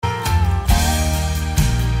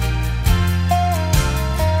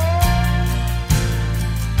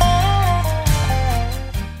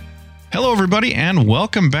Hello, everybody, and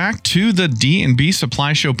welcome back to the D&B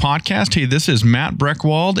Supply Show podcast. Hey, this is Matt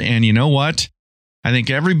Breckwald, and you know what? I think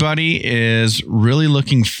everybody is really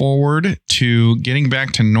looking forward to getting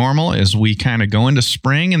back to normal as we kind of go into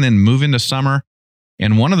spring and then move into summer.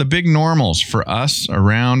 And one of the big normals for us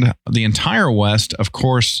around the entire West, of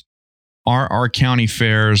course, are our county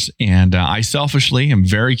fairs. And I selfishly am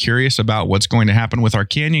very curious about what's going to happen with our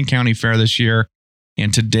Canyon County Fair this year.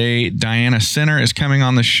 And today, Diana Sinner is coming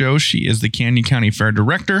on the show. She is the Canyon County Fair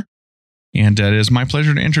Director. And it is my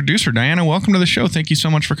pleasure to introduce her. Diana, welcome to the show. Thank you so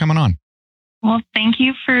much for coming on. Well, thank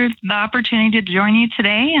you for the opportunity to join you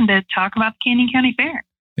today and to talk about the Canyon County Fair.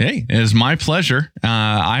 Hey, it is my pleasure.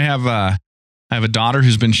 I have a daughter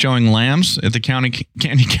who's been showing lambs at the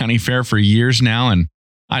Canyon County Fair for years now, and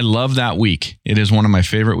I love that week. It is one of my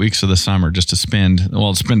favorite weeks of the summer, just to spend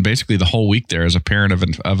basically the whole week there as a parent of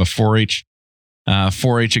a 4-H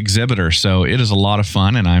 4-H exhibitor. So it is a lot of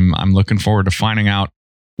fun, and I'm looking forward to finding out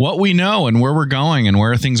what we know and where we're going and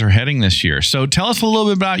where things are heading this year. So tell us a little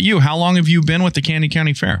bit about you. How long have you been with the Canyon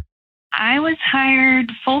County Fair? I was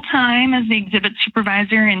hired full-time as the exhibit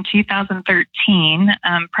supervisor in 2013.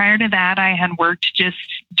 Prior to that, I had worked just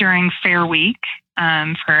during Fair Week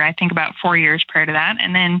for, I think, about 4 years prior to that.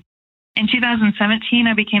 And then in 2017,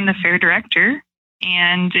 I became the fair director.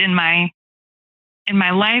 And in my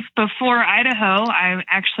life before Idaho, I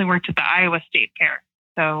actually worked at the Iowa State Fair.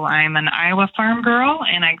 So I'm an Iowa farm girl,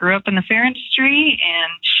 and I grew up in the fair industry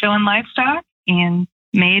and showing livestock, and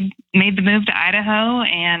made the move to Idaho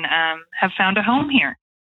and have found a home here.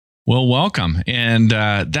 Well, welcome. And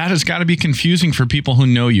that has got to be confusing for people who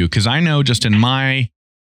know you, because I know just in my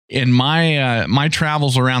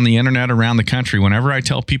travels around the internet, around the country, whenever I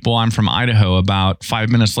tell people I'm from Idaho, about 5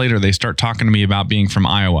 minutes later, they start talking to me about being from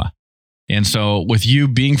Iowa. And so with you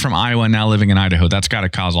being from Iowa and now living in Idaho, that's got to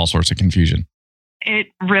cause all sorts of confusion. It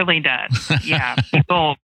really does. Yeah.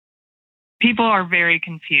 People are very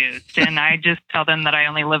confused, and I just tell them that I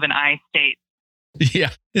only live in I-State.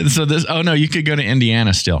 Yeah. So you could go to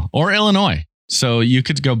Indiana still, or Illinois. So you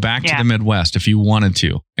could go back to the Midwest if you wanted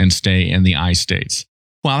to and stay in the I-States.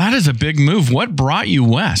 Wow, that is a big move. What brought you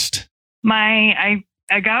west?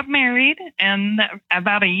 I got married, and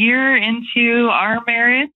about a year into our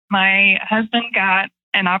marriage, my husband got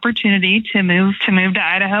an opportunity to move to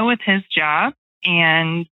Idaho with his job.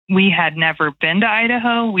 And we had never been to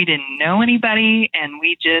Idaho. We didn't know anybody, and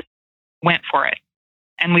we just went for it.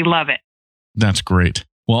 And we love it. That's great.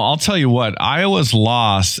 Well, I'll tell you what, Iowa's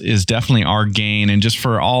loss is definitely our gain. And just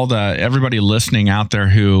for everybody listening out there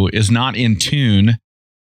who is not in tune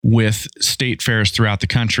with state fairs throughout the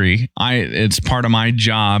country, it's part of my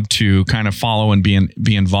job to kind of follow and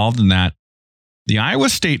be involved in that. The Iowa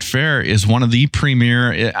State Fair is one of the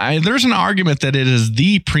premier, there's an argument that it is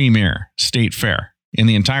the premier state fair in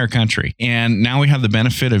the entire country. And now we have the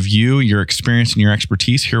benefit of your experience and your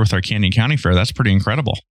expertise here with our Canyon County Fair. That's pretty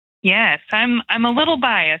incredible. Yes, I'm a little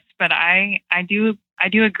biased, but I do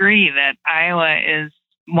agree that Iowa is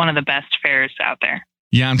one of the best fairs out there.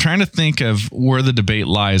 Yeah, I'm trying to think of where the debate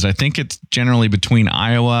lies. I think it's generally between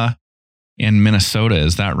Iowa and Minnesota.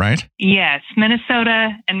 Is that right? Yes, Minnesota,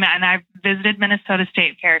 and I've visited Minnesota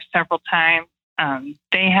State Fair several times.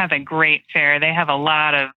 They have a great fair. They have a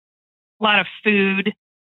lot of food.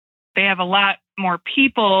 They have a lot more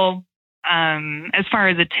people as far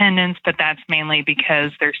as attendance, but that's mainly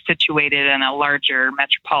because they're situated in a larger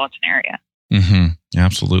metropolitan area. Mm-hmm.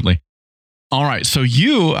 Absolutely. All right. So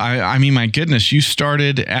I mean, my goodness, you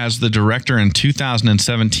started as the director in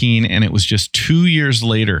 2017, and it was just 2 years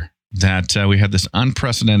later that we had this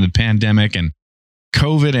unprecedented pandemic and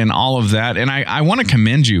COVID and all of that. And I want to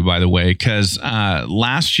commend you, by the way, because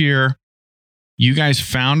last year you guys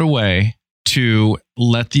found a way to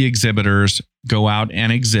let the exhibitors go out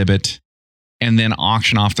and exhibit and then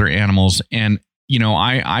auction off their animals. And,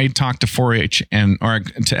 I talked to 4-H or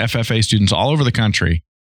to FFA students all over the country.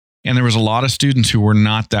 And there was a lot of students who were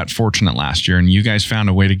not that fortunate last year, and you guys found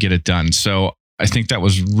a way to get it done. So I think that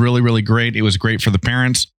was really, really great. It was great for the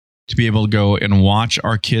parents to be able to go and watch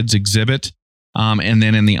our kids exhibit. And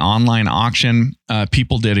then in the online auction,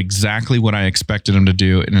 people did exactly what I expected them to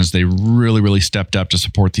do. And as they really, really stepped up to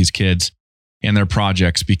support these kids and their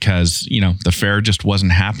projects, because, the fair just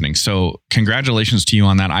wasn't happening. So congratulations to you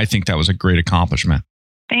on that. I think that was a great accomplishment.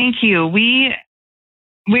 Thank you. We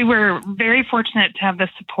were very fortunate to have the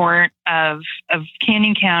support of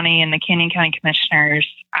Canyon County and the Canyon County Commissioners.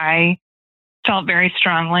 I felt very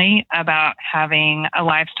strongly about having a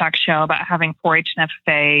livestock show, about having 4-H and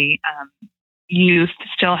FFA youth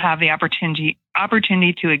still have the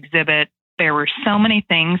opportunity to exhibit. There were so many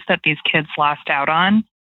things that these kids lost out on,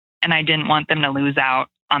 and I didn't want them to lose out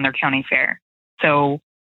on their county fair. So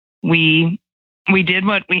we did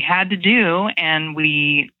what we had to do, and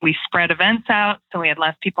we spread events out so we had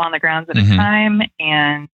less people on the grounds at a time,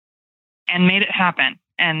 and made it happen.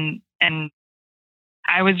 And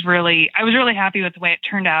I was really happy with the way it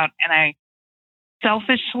turned out. And I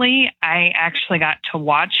actually got to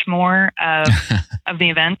watch more of the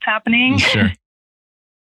events happening. Sure.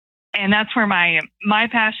 And that's where my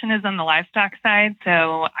passion is, on the livestock side.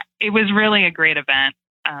 So it was really a great event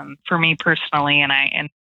for me personally, and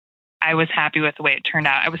I was happy with the way it turned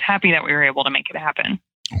out. I was happy that we were able to make it happen.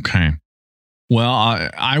 Okay. Well,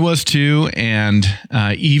 I was too, and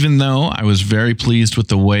even though I was very pleased with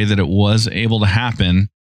the way that it was able to happen,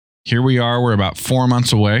 here we are. We're about 4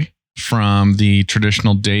 months away from the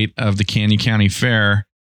traditional date of the Canyon County Fair.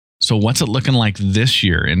 So what's it looking like this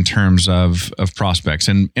year in terms of prospects?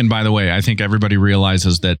 And by the way, I think everybody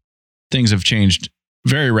realizes that things have changed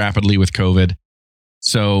very rapidly with COVID.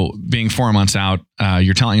 So being 4 months out,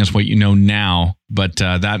 you're telling us what you know now, but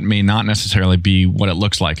that may not necessarily be what it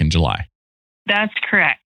looks like in July. That's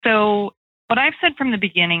correct. So what I've said from the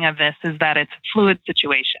beginning of this is that it's a fluid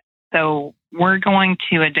situation. So we're going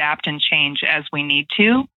to adapt and change as we need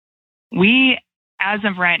to. We, as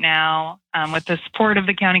of right now, with the support of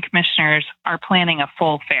the county commissioners, are planning a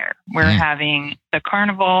full fair. We're having the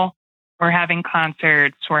carnival, we're having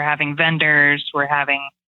concerts, we're having vendors, we're having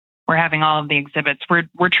all of the exhibits.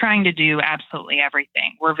 We're trying to do absolutely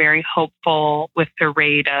everything. We're very hopeful with the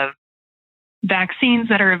rate of vaccines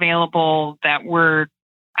that are available that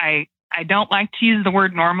I don't like to use the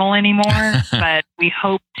word normal anymore, but we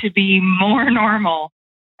hope to be more normal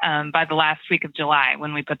by the last week of July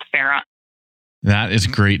when we put the fair on. That is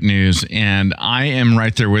great news. And I am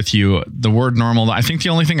right there with you. The word normal, I think the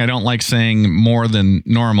only thing I don't like saying more than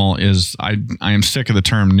normal is I am sick of the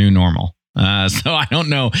term new normal. So I don't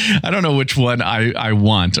know which one I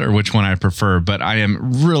want or which one I prefer, but I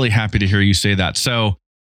am really happy to hear you say that. So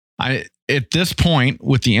at this point,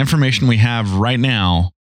 with the information we have right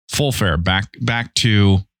now, full fair, back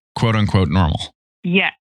to quote unquote normal.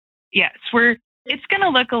 Yes. It's going to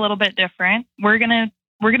look a little bit different. We're going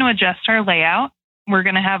to adjust our layout. We're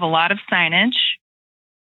going to have a lot of signage.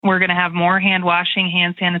 We're going to have more hand washing,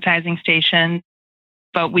 hand sanitizing stations,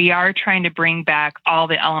 but we are trying to bring back all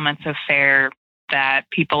the elements of fair that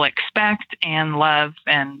people expect and love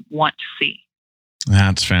and want to see.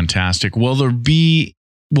 That's fantastic. Will there be,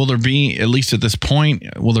 at least at this point,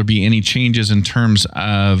 will there be any changes in terms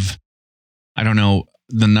of, I don't know,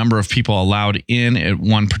 the number of people allowed in at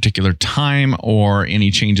one particular time, or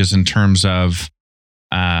any changes in terms of,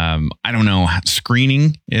 I don't know,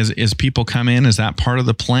 screening as people come in? Is that part of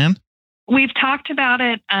the plan? We've talked about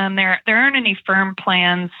it. There aren't any firm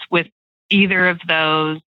plans with either of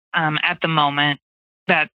those at the moment.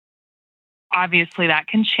 That obviously that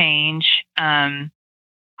can change. I've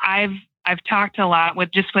talked a lot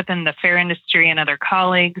within the fair industry and other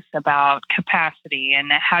colleagues about capacity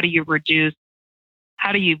and how do you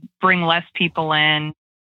bring less people in.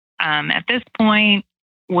 At this point,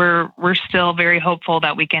 we're still very hopeful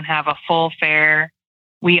that we can have a full fair.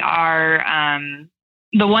 We are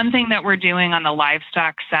the one thing that we're doing on the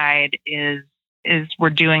livestock side is we're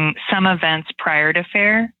doing some events prior to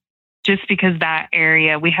fair, just because that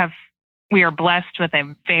area we are blessed with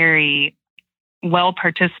a very well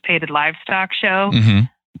participated livestock show,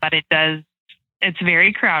 but it's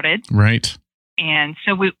very crowded. Right. And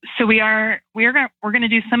so we're going to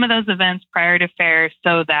do some of those events prior to fair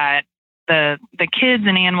so that the kids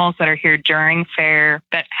and animals that are here during fair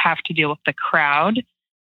that have to deal with the crowd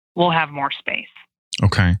will have more space.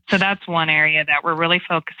 Okay. So that's one area that we're really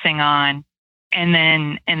focusing on. And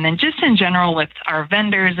then just in general with our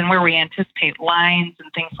vendors and where we anticipate lines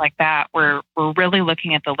and things like that, we're really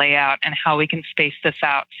looking at the layout and how we can space this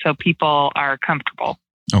out so people are comfortable.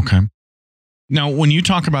 Okay. Now, when you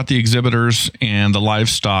talk about the exhibitors and the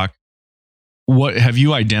livestock, what have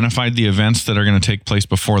you identified the events that are going to take place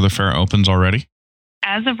before the fair opens already?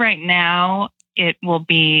 As of right now, it will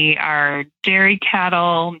be our dairy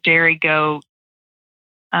cattle, dairy goat,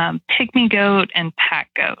 pygmy goat, and pack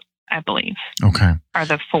goat, I believe. Okay. Are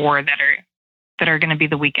the four that are going to be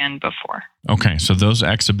the weekend before. Okay. So those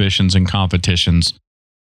exhibitions and competitions,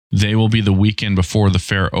 they will be the weekend before the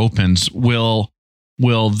fair opens. Will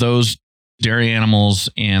those dairy animals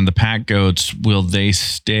and the pack goats, will they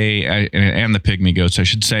stay, and the pygmy goats, I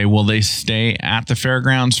should say, will they stay at the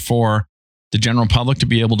fairgrounds for the general public to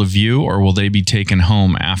be able to view, or will they be taken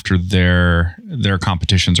home after their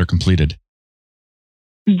competitions are completed?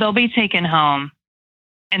 They'll be taken home.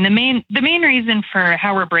 And the main reason for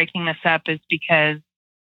how we're breaking this up is because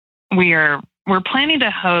we're planning to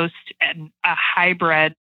host a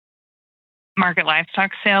hybrid market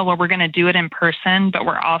livestock sale where we're going to do it in person, but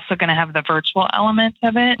we're also going to have the virtual element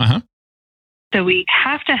of it. Uh-huh. So we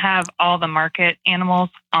have to have all the market animals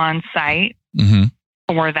on site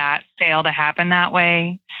for that sale to happen that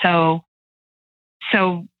way. So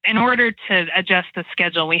in order to adjust the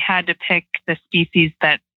schedule, we had to pick the species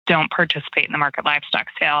that don't participate in the market livestock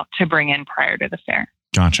sale to bring in prior to the fair.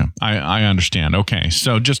 Gotcha. I understand. Okay.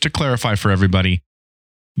 So just to clarify for everybody,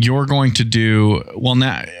 you're going to do well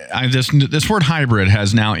now. This word hybrid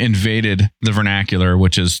has now invaded the vernacular,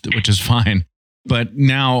 which is fine. But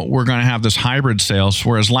now we're going to have this hybrid sales.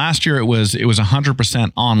 Whereas last year it was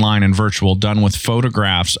 100% online and virtual, done with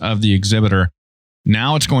photographs of the exhibitor.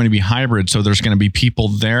 Now it's going to be hybrid. So there's going to be people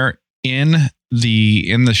there in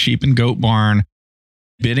the sheep and goat barn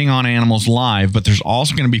bidding on animals live, but there's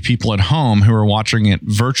also going to be people at home who are watching it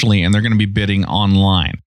virtually, and they're going to be bidding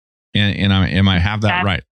online. And am I have that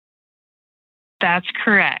right? That's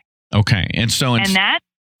correct. Okay. And so that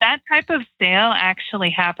type of sale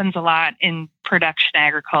actually happens a lot in production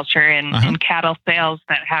agriculture and in cattle sales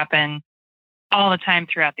that happen all the time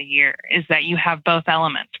throughout the year, is that you have both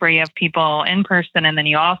elements where you have people in person, and then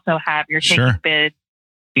you also have your taking bids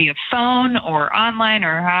via phone or online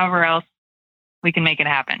or however else we can make it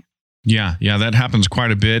happen. Yeah, that happens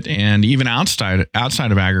quite a bit, and even outside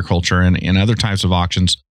of agriculture and other types of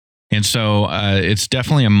auctions. And so it's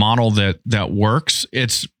definitely a model that works.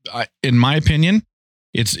 It's in my opinion,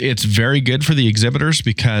 it's very good for the exhibitors,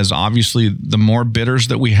 because obviously the more bidders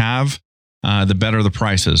that we have, the better the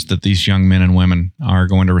prices that these young men and women are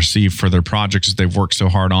going to receive for their projects that they've worked so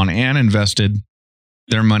hard on and invested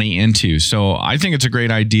their money into. So I think it's a great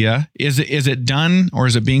idea. Is it done, or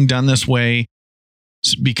is it being done this way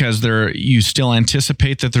because you still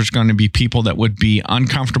anticipate that there's going to be people that would be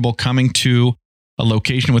uncomfortable coming to a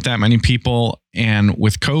location with that many people and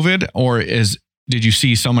with COVID? Or did you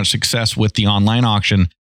see so much success with the online auction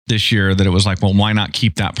this year that it was like, well, why not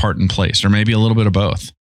keep that part in place? Or maybe a little bit of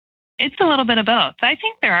both? It's a little bit of both. I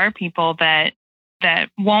think there are people that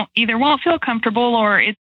won't feel comfortable, or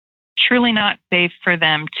it's truly not safe for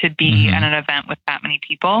them to be at an event with that many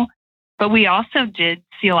people. But we also did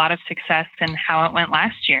see a lot of success in how it went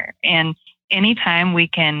last year. And anytime we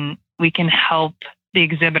can help the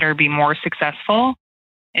exhibitor be more successful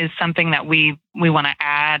is something that we want to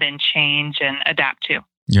add and change and adapt to.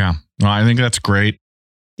 Yeah, well, I think that's great.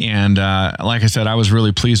 And like I said, I was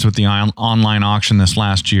really pleased with the online auction this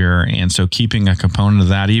last year. And so keeping a component of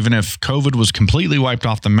that, even if COVID was completely wiped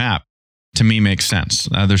off the map, to me makes sense.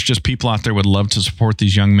 There's just people out there would love to support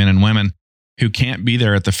these young men and women who can't be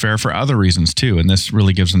there at the fair for other reasons too. And this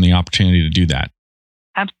really gives them the opportunity to do that.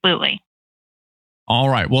 Absolutely. All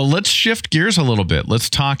right. Well, let's shift gears a little bit. Let's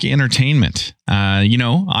talk entertainment. I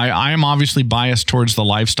am obviously biased towards the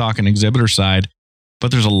livestock and exhibitor side,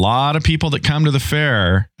 but there's a lot of people that come to the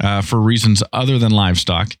fair for reasons other than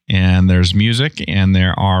livestock. And there's music, and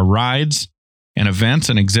there are rides and events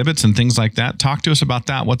and exhibits and things like that. Talk to us about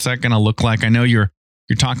that. What's that going to look like? I know you're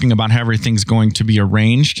talking about how everything's going to be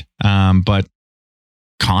arranged, but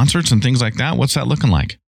concerts and things like that, what's that looking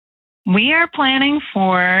like? We are planning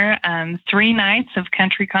for 3 nights of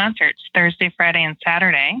country concerts, Thursday, Friday, and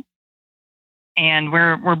Saturday. And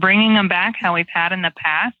we're bringing them back how we've had in the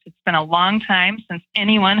past. It's been a long time since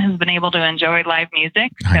anyone has been able to enjoy live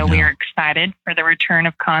music. So we are excited for the return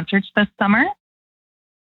of concerts this summer.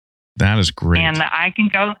 That is great. And I can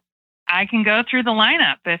go through the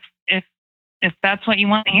lineup if that's what you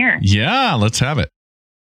want to hear. Yeah, let's have it.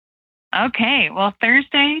 Okay. Well,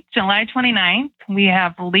 Thursday, July 29th, we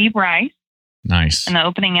have Lee Brice. Nice. And the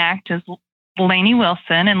opening act is Lainey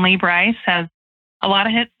Wilson. And Lee Brice has a lot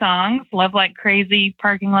of hit songs: Love Like Crazy,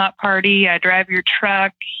 Parking Lot Party, I Drive Your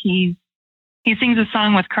Truck. He sings a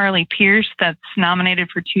song with Carly Pierce that's nominated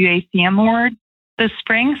for 2 ACM Awards this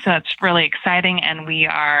spring. So that's really exciting. And we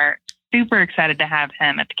are super excited to have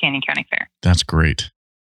him at the Canyon County Fair. That's great.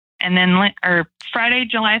 And then Friday,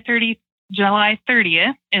 July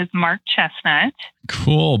 30th is Mark Chestnut.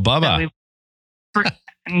 Cool. Bubba. So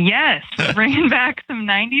yes, bringing back some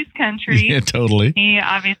 90s country. Yeah, totally. He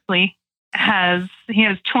obviously has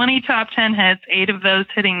 20 top 10 hits, 8 of those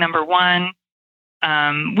hitting number 1.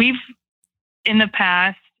 We've in the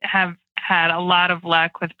past have had a lot of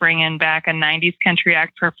luck with bringing back a 90s country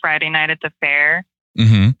act for Friday night at the fair.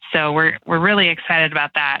 Mm-hmm. So we're really excited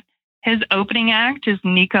about that. His opening act is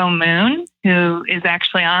Nico Moon, who is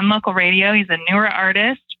actually on local radio. He's a newer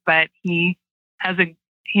artist, but he has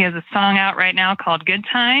a song out right now called Good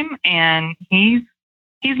Time, and he's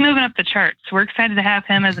moving up the charts. We're excited to have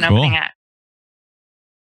him as an opening act.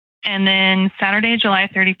 And then Saturday, July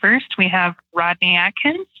 31st, we have Rodney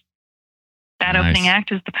Atkins. That opening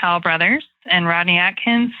act is the Powell Brothers. and Rodney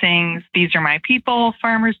Atkins sings These Are My People,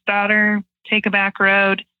 Farmer's Daughter, Take a Back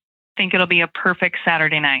Road. I think it'll be a perfect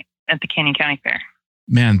Saturday night at the Canyon County Fair.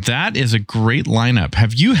 Man, that is a great lineup.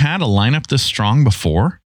 Have you had a lineup this strong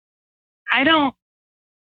before? I'm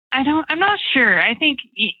not sure. I think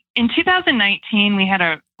in 2019, we had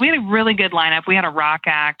a really good lineup. We had a rock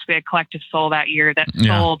act. We had Collective Soul that year that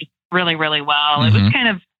sold really, really well. Mm-hmm. It was kind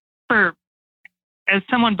of, as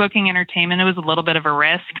someone booking entertainment, it was a little bit of a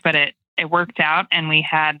risk, but it worked out. And we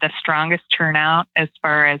had the strongest turnout as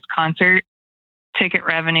far as concert ticket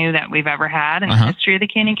revenue that we've ever had in the history of the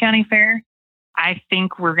Canyon County Fair. I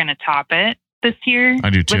think we're going to top it this year. I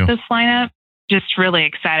do too. With this lineup. Just really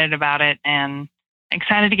excited about it and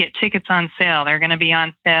excited to get tickets on sale. They're going to be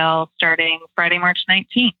on sale starting Friday, March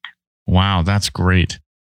 19th. Wow, that's great.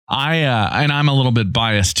 And I'm a little bit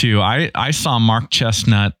biased too. I saw Mark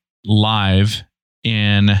Chestnut live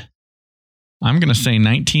in, I'm going to say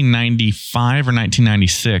 1995 or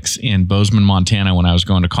 1996 in Bozeman, Montana, when I was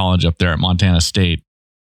going to college up there at Montana State.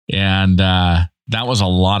 And that was a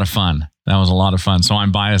lot of fun. So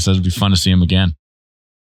I'm biased. It'd be fun to see him again.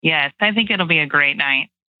 Yes, I think it'll be a great night.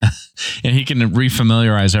 And he can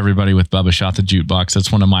refamiliarize everybody with Bubba Shot the Jukebox.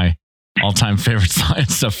 That's one of my all-time favorite songs.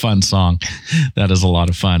 It's a fun song. That is a lot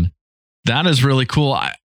of fun. That is really cool.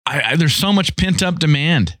 There's so much pent-up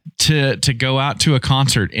demand to go out to a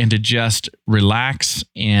concert and to just relax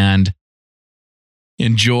and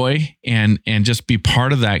enjoy and just be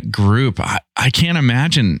part of that group. I can't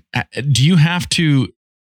imagine. Do you have to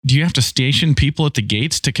station people at the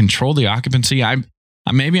gates to control the occupancy?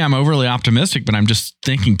 Maybe I'm overly optimistic, but I'm just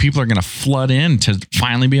thinking people are going to flood in to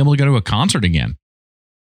finally be able to go to a concert again.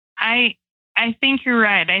 I think you're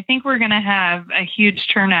right. I think we're going to have a huge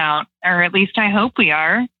turnout, or at least I hope we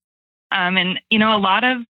are. And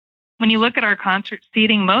when you look at our concert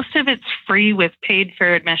seating, most of it's free with paid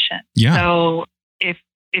fair admission. Yeah. So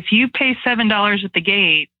if you pay $7 at the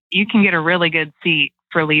gate, you can get a really good seat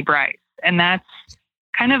for Lee Brice, and that's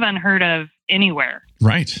kind of unheard of anywhere.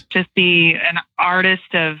 Right. To see an artists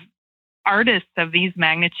of these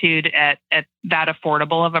magnitude at that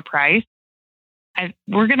affordable of a price. I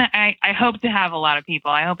hope to have a lot of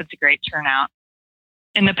people. I hope it's a great turnout.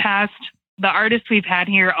 In the past, the artists we've had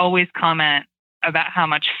here always comment about how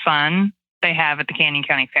much fun they have at the Canyon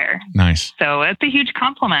County Fair. Nice. So it's a huge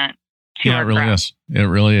compliment to our crowd. Is. It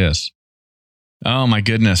really is. Oh my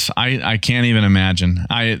goodness. I can't even imagine.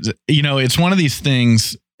 It's one of these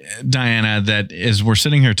things, Diana, that as we're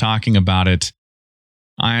sitting here talking about it,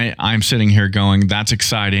 I'm sitting here going, that's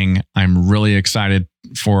exciting. I'm really excited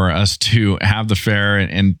for us to have the fair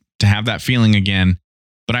and to have that feeling again.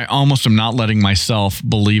 But I almost am not letting myself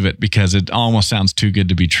believe it because it almost sounds too good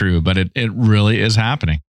to be true, but it really is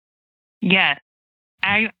happening. Yes.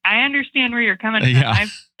 I understand where you're coming from. Yeah.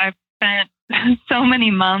 I've spent so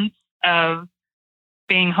many months of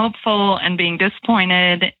being hopeful and being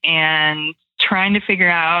disappointed and trying to figure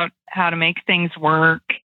out how to make things work.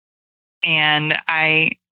 And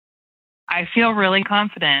I feel really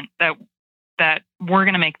confident that we're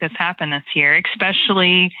going to make this happen this year,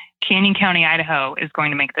 especially Canyon County, Idaho is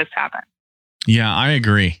going to make this happen. Yeah, I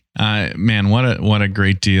agree. Man, what a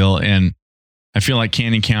great deal. And I feel like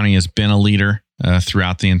Canyon County has been a leader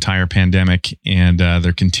throughout the entire pandemic, and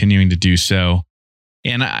they're continuing to do so.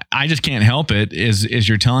 And I just can't help it as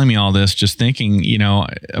you're telling me all this, just thinking,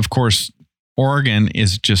 of course, Oregon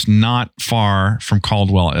is just not far from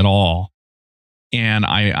Caldwell at all. And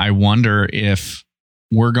I wonder if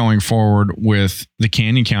we're going forward with the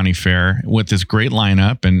Canyon County Fair with this great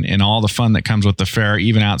lineup and all the fun that comes with the fair,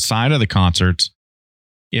 even outside of the concerts.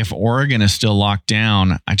 If Oregon is still locked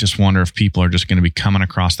down, I just wonder if people are just going to be coming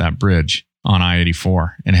across that bridge on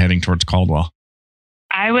I-84 and heading towards Caldwell.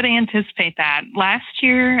 I would anticipate that. Last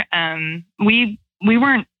year, we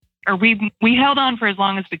held on for as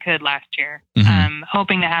long as we could last year,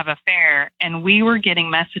 hoping to have a fair. And we were getting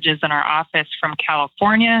messages in our office from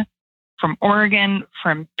California, from Oregon,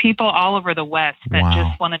 from people all over the West that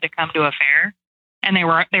just wanted to come to a fair. And they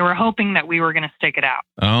were hoping that we were going to stick it out.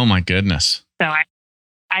 Oh my goodness. So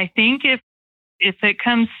I think if it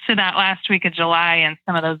comes to that last week of July and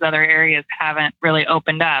some of those other areas haven't really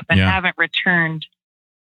opened up and haven't returned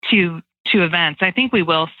to events, I think we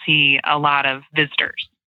will see a lot of visitors.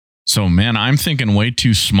 So, man, I'm thinking way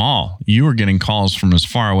too small. You were getting calls from as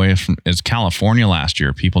far away as California last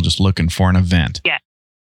year, people just looking for an event. Yeah.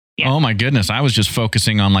 Oh, my goodness. I was just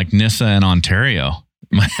focusing on like Nissa and Ontario.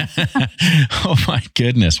 Oh, my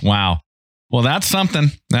goodness. Wow. Well, that's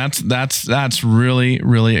something. That's really,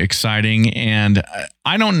 really exciting. And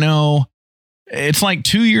I don't know. It's like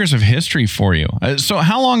 2 years of history for you. So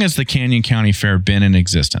how long has the Canyon County Fair been in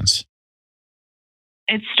existence?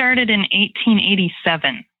 It started in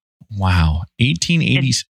 1887. Wow.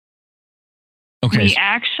 1880s. Okay. We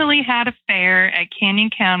actually had a fair at Canyon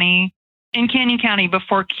County, in Canyon County,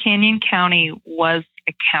 before Canyon County was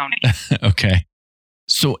a county. Okay.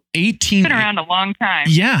 So It's been around a long time.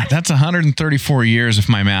 Yeah, that's 134 years if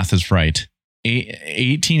my math is right.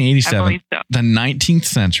 1887, I believe so. The 19th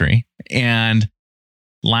century. And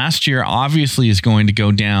last year obviously is going to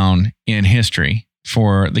go down in history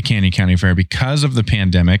for the Canyon County Fair because of the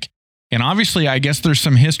pandemic. And obviously, I guess there's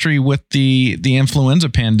some history with the influenza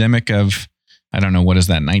pandemic of, I don't know, what is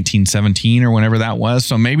that, 1917 or whenever that was.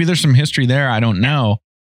 So maybe there's some history there. I don't know.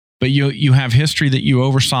 But you have history that you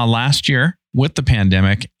oversaw last year with the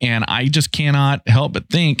pandemic. And I just cannot help but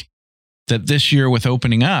think that this year with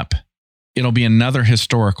opening up, it'll be another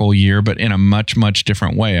historical year, but in a much, much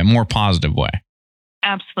different way, a more positive way.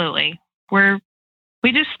 Absolutely. We're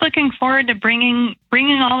just looking forward to bringing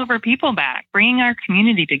all of our people back, bringing our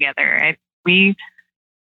community together. We're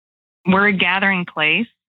a gathering place,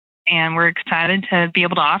 and we're excited to be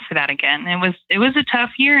able to offer that again. It was a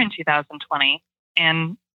tough year in 2020,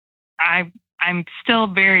 and I'm still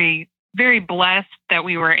very, very blessed that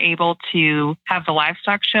we were able to have the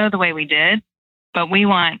livestock show the way we did. But we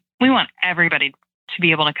want everybody to be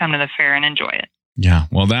able to come to the fair and enjoy it. Yeah,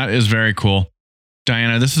 well, that is very cool.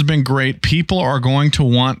 Diana, this has been great. People are going to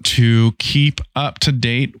want to keep up to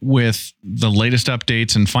date with the latest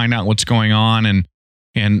updates and find out what's going on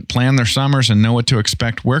and plan their summers and know what to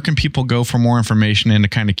expect. Where can people go for more information and to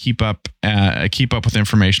kind of keep up with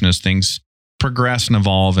information as things progress and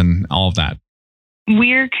evolve and all of that?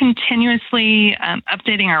 We're continuously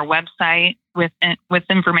updating our website with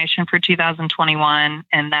information for 2021,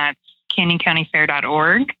 and that's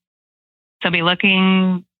canyoncountyfair.org. So be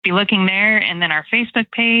looking there, and then our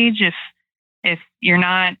Facebook page. If you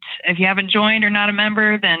haven't joined or not a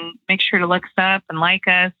member, then make sure to look us up and like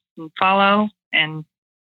us and follow. And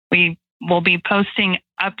we will be posting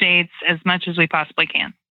updates as much as we possibly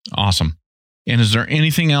can. Awesome. And is there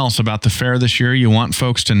anything else about the fair this year you want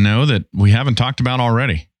folks to know that we haven't talked about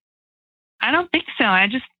already? I don't think so. I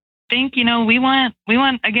just think, we just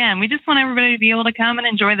want everybody to be able to come and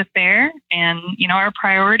enjoy the fair. And, our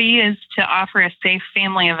priority is to offer a safe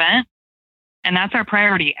family event. And that's our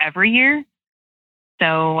priority every year.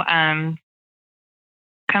 So come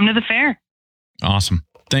to the fair. Awesome.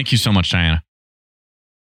 Thank you so much, Diana.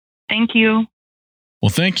 Thank you. Well,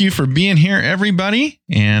 thank you for being here, everybody.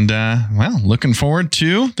 And, looking forward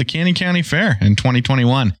to the Canyon County Fair in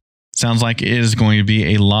 2021. Sounds like it is going to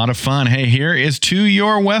be a lot of fun. Hey, here is to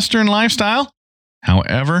your Western lifestyle,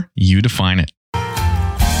 however you define it.